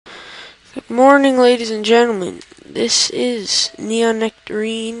Good morning, ladies and gentlemen. This is Neon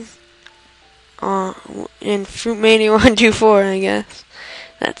Nectarine, and Fruit Mania 124, I guess.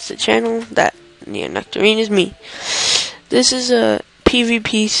 That's the channel. That Neon Nectarine is me. This is a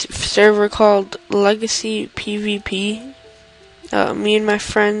PvP server called Legacy PvP. Me and my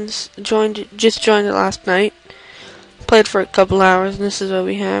friends just joined it last night. Played for a couple hours, and this is what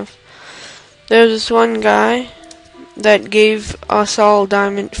we have. There's this one guy that gave us all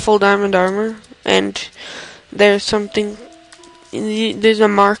full diamond armor, and there's a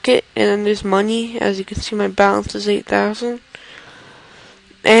market, and then there's money. As you can see, my balance is 8,000,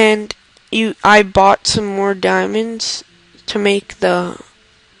 and I bought some more diamonds to make this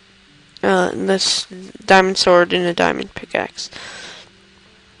diamond sword and a diamond pickaxe.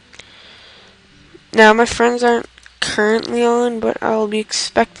 Now my friends aren't currently on, but I'll be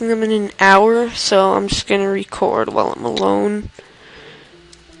expecting them in an hour, so I'm just gonna record while I'm alone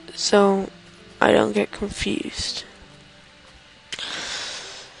so I don't get confused.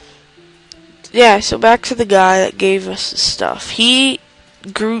 Yeah, so back to the guy that gave us the stuff. He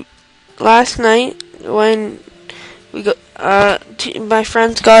grew last night when my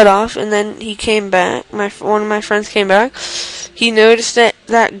friends got off, and then he came back. One of my friends came back. He noticed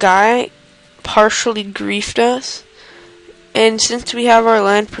that guy partially griefed us. And since we have our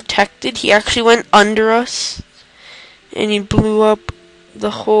land protected, he actually went under us, and he blew up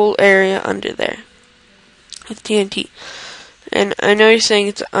the whole area under there with TNT. And I know you're saying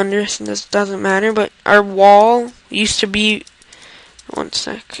it's under us and this doesn't matter, but our wall used to be, one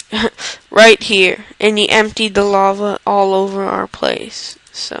sec, right here, and he emptied the lava all over our place,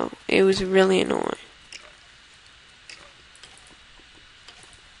 so it was really annoying.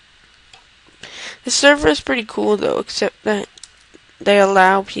 The server is pretty cool though, except that they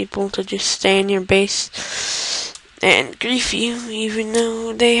allow people to just stay in your base and grief you, even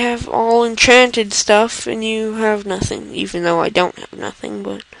though they have all enchanted stuff and you have nothing. Even though I don't have nothing,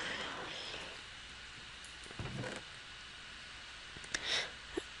 but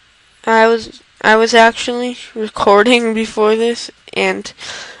I was actually recording before this, and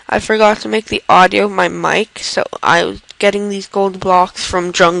I forgot to make the audio of my mic, so I was getting these gold blocks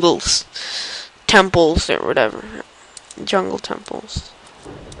from temples or whatever. Jungle temples.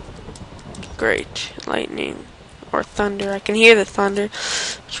 Great. Lightning. Or thunder. I can hear the thunder,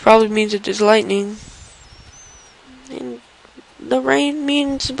 which probably means that there's lightning. And the rain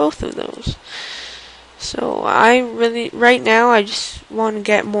means both of those. So right now I just want to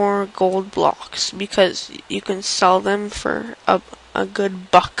get more gold blocks, because you can sell them for a good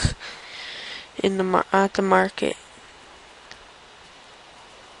buck at the market.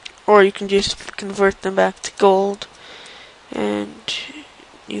 Or you can just convert them back to gold, and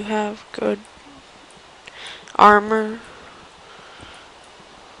you have good armor.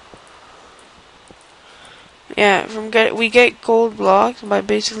 Yeah, we get gold blocks by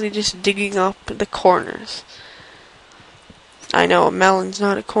basically just digging up the corners. I know a melon's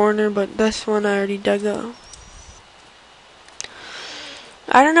not a corner, but this one I already dug up.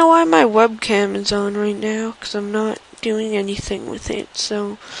 I don't know why my webcam is on right now, because I'm not doing anything with it,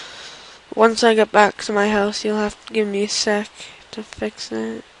 so once I get back to my house, you'll have to give me a sec to fix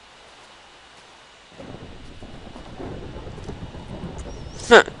that.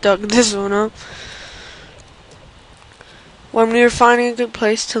 Dug this one up. When we were finding a good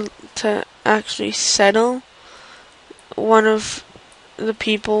place to actually settle, one of the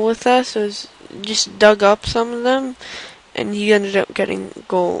people with us just dug up some of them, and he ended up getting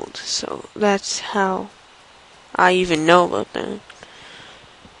gold. So that's how I even know about that.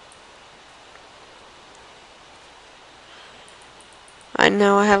 I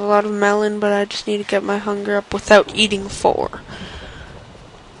know I have a lot of melon, but I just need to get my hunger up without eating 4.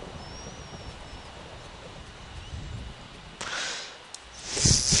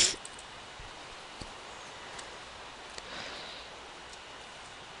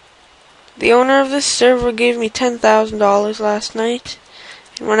 The owner of this server gave me $10,000 last night,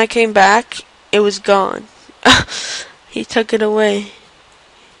 and when I came back, it was gone. He took it away.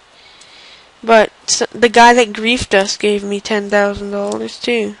 But the guy that griefed us gave me $10,000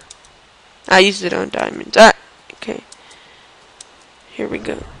 too. I used it on diamonds. Okay. Here we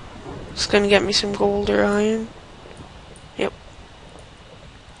go. It's gonna get me some gold or iron. Yep.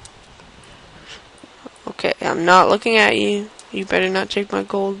 Okay, I'm not looking at you. You better not take my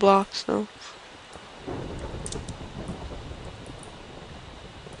gold blocks, though.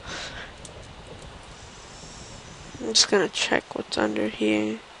 I'm just gonna check what's under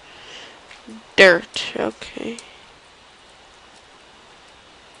here. Dirt, okay.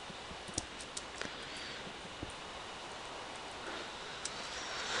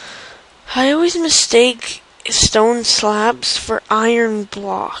 I always mistake stone slabs for iron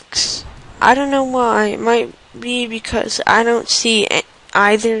blocks. I don't know why. It might be because I don't see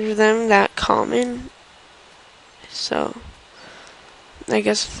either of them that common. So, I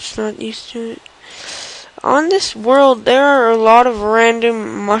guess I'm just not used to it. On this world, there are a lot of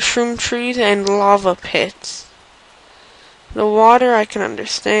random mushroom trees and lava pits. The water I can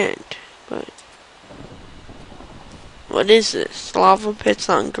understand, but what is this? Lava pits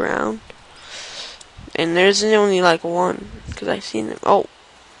on ground? And there's only like one, because I've seen them. Oh.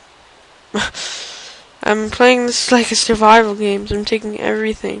 I'm playing this like a survival game, so I'm taking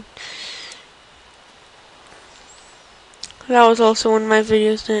everything. That was also one of my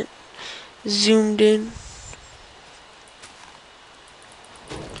videos that zoomed in.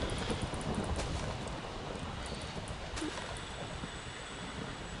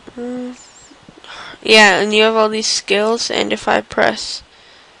 Yeah, and you have all these skills, and if I press...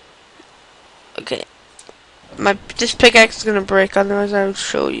 Okay. This pickaxe is gonna break, otherwise I would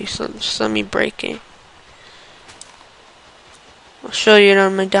show you, so just let me break it. I'll show you it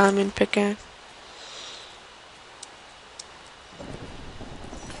on my diamond pickaxe.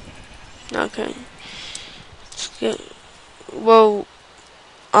 Okay. Let's get... Whoa.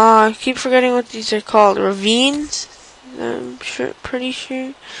 I keep forgetting what these are called. Ravines? I'm pretty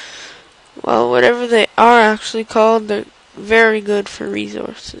sure. Well, whatever they are actually called, they're very good for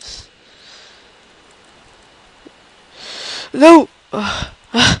resources. No!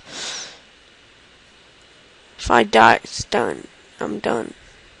 If I die, it's done. I'm done.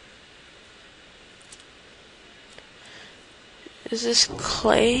 Is this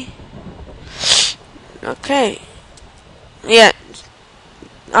clay? Okay. Yeah.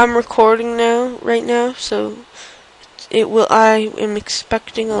 I'm recording now, right now, so I am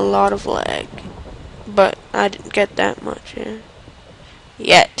expecting a lot of lag. But I didn't get that much, yeah.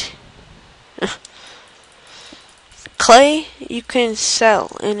 Yet. Clay you can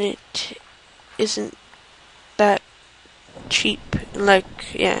sell, and it isn't that cheap.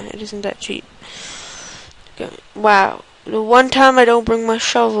 Like, yeah, it isn't that cheap. Okay. Wow. The one time I don't bring my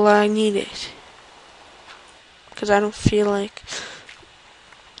shovel, I need it. Because I don't feel like...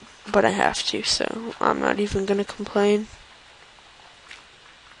 But I have to, so I'm not even gonna complain.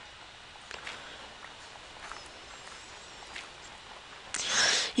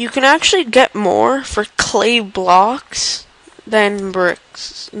 You can actually get more for clay blocks than brick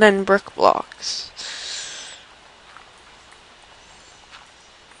blocks.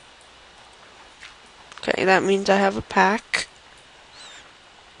 Okay, that means I have a pack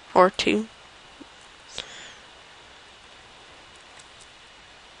or two.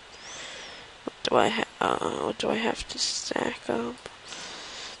 What do I have to stack up?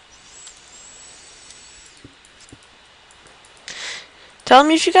 Tell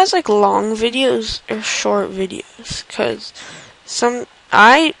me if you guys like long videos or short videos, cause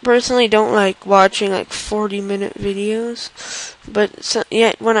I personally don't like watching like 40-minute videos, but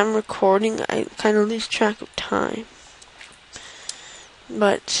yet when I'm recording, I kind of lose track of time.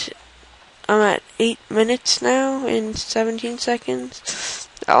 But I'm at 8 minutes now and 17 seconds.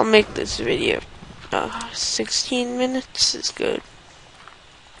 I'll make this video 16 minutes is good.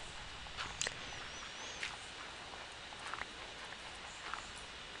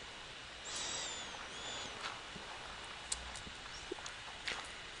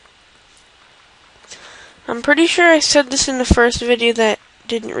 I'm pretty sure I said this in the first video that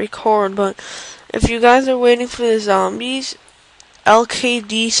didn't record, but if you guys are waiting for the zombies,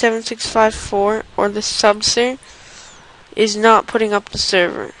 LKD7654 or the Subsir is not putting up the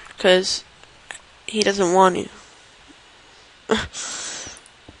server because he doesn't want to.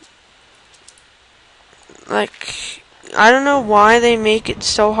 Like, I don't know why they make it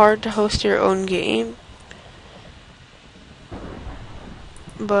so hard to host your own game,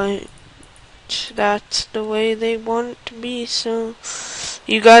 but that's the way they want it to be, so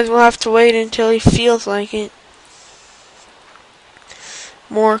you guys will have to wait until he feels like it.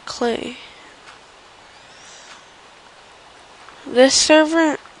 More clay. This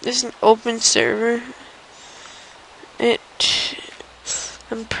server is an open server.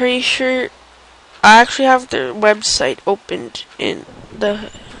 I'm pretty sure I actually have their website opened in the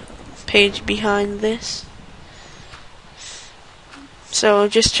page behind this. So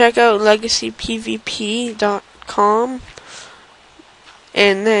just check out legacypvp.com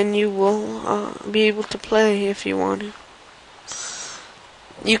and then you will be able to play if you want to.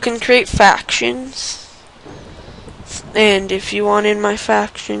 You can create factions, and if you want in my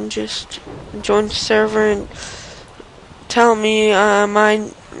faction, just join the server and tell me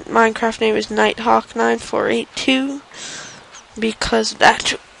my Minecraft name is Nighthawk9482 because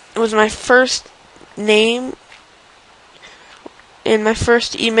that was my first name and my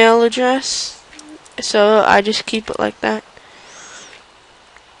first email address, so I just keep it like that.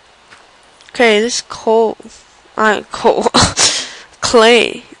 Okay, this coal,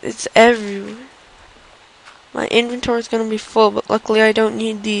 clay, it's everywhere. My inventory is gonna be full, but luckily I don't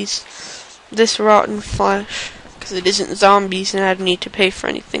need this rotten flesh, because it isn't zombies and I'd need to pay for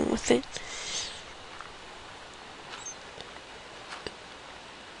anything with it.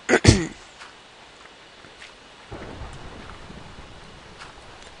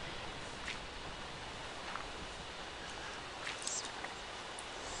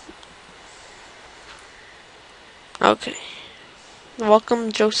 Okay.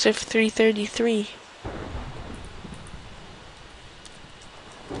 Welcome, Joseph 333.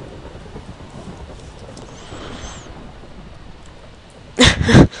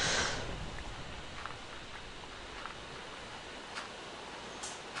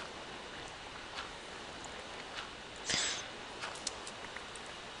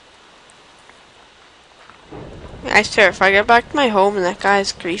 I swear, if I get back to my home and that guy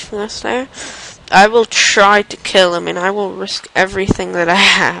is griefing us there, I will try to kill him and I will risk everything that I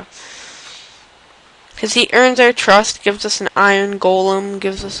have. Because he earns our trust, gives us an iron golem,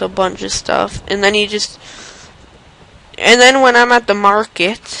 gives us a bunch of stuff, and then and then when I'm at the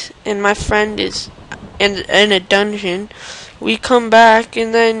market and my friend is in a dungeon, we come back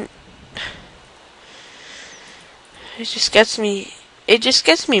and then it just gets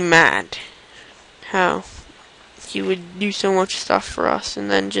me mad how he would do so much stuff for us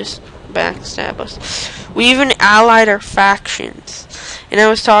and then just backstab us. We even allied our factions. And I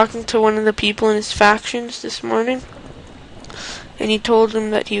was talking to one of the people in his factions this morning, and he told him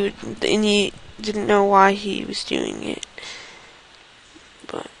that he didn't know why he was doing it.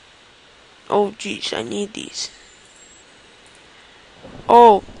 But, oh jeez, I need these.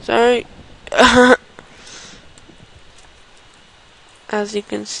 Oh, sorry. As you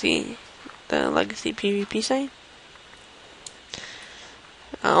can see, the Legacy PvP site.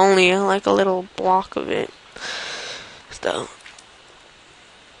 Only like a little block of it. So,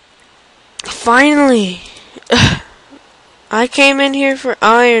 finally, I came in here for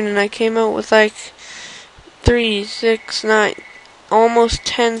iron and I came out with like 3, 6, 9, almost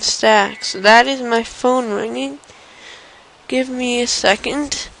 10 stacks. That is my phone ringing. Give me a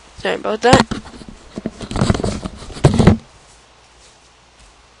second. Sorry about that.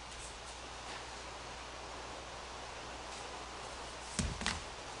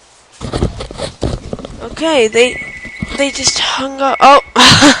 Okay, they just hung up. Oh.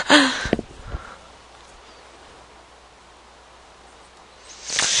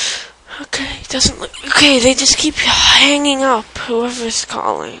 Okay, doesn't look okay. They just keep hanging up. Whoever's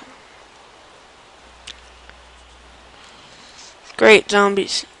calling. Great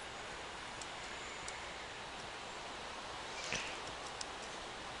zombies.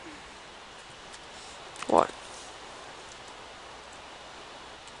 What?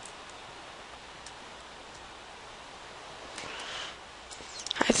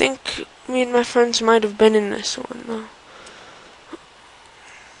 I think me and my friends might have been in this one, though.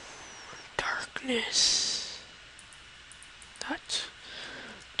 Darkness. That's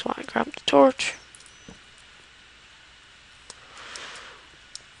why I grabbed the torch.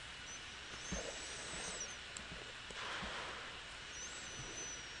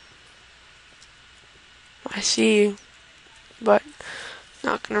 I see you, but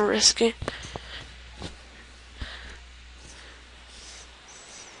not gonna risk it.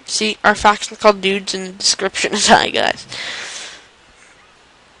 See, our faction called Dudes in the description. Hi, guys.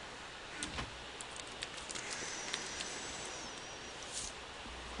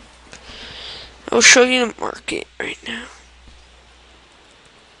 I'll show you the market right now.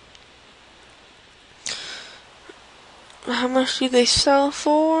 How much do they sell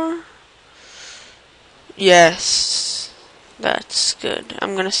for? Yes, that's good.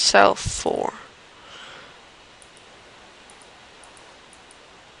 I'm gonna sell 4.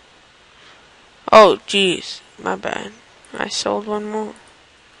 Oh, jeez, my bad. I sold one more.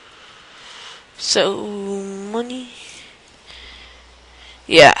 So, money.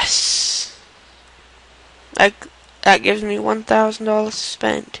 Yes. That gives me $1,000 to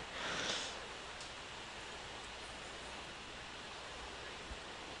spend.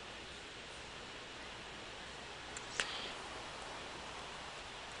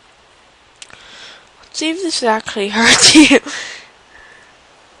 Let's see if this actually hurts you.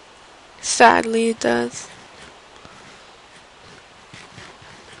 Sadly, it does.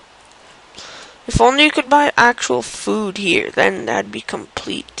 If only you could buy actual food here, then that'd be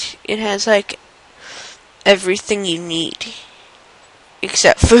complete. It has like everything you need.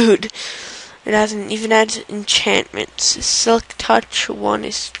 except food. It hasn't even had enchantments. Silk Touch 1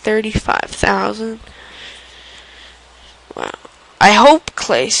 is 35,000. Wow. I hope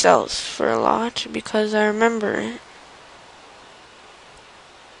clay sells for a lot because I remember it.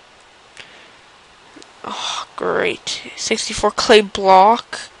 Oh, great. 64 clay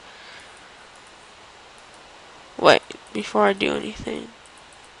block. Wait, before I do anything.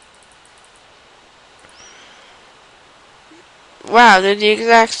 Wow, they're the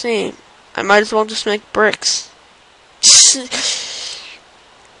exact same. I might as well just make bricks.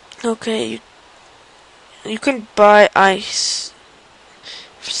 Okay, you can buy ice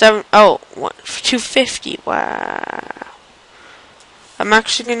for 250. Wow. I'm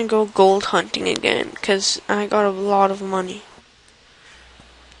actually gonna go gold hunting again because I got a lot of money.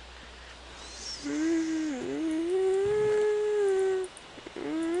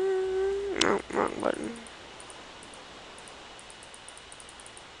 No, wrong button.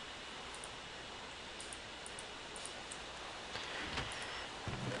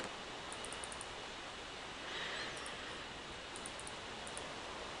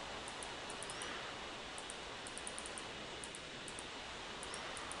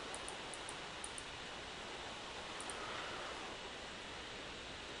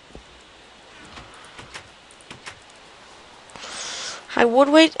 I would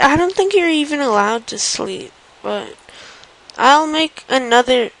wait. I don't think you're even allowed to sleep, but I'll make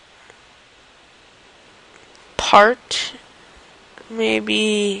another part,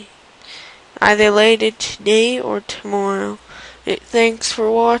 maybe either later today or tomorrow. Thanks for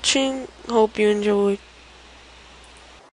watching. Hope you enjoyed.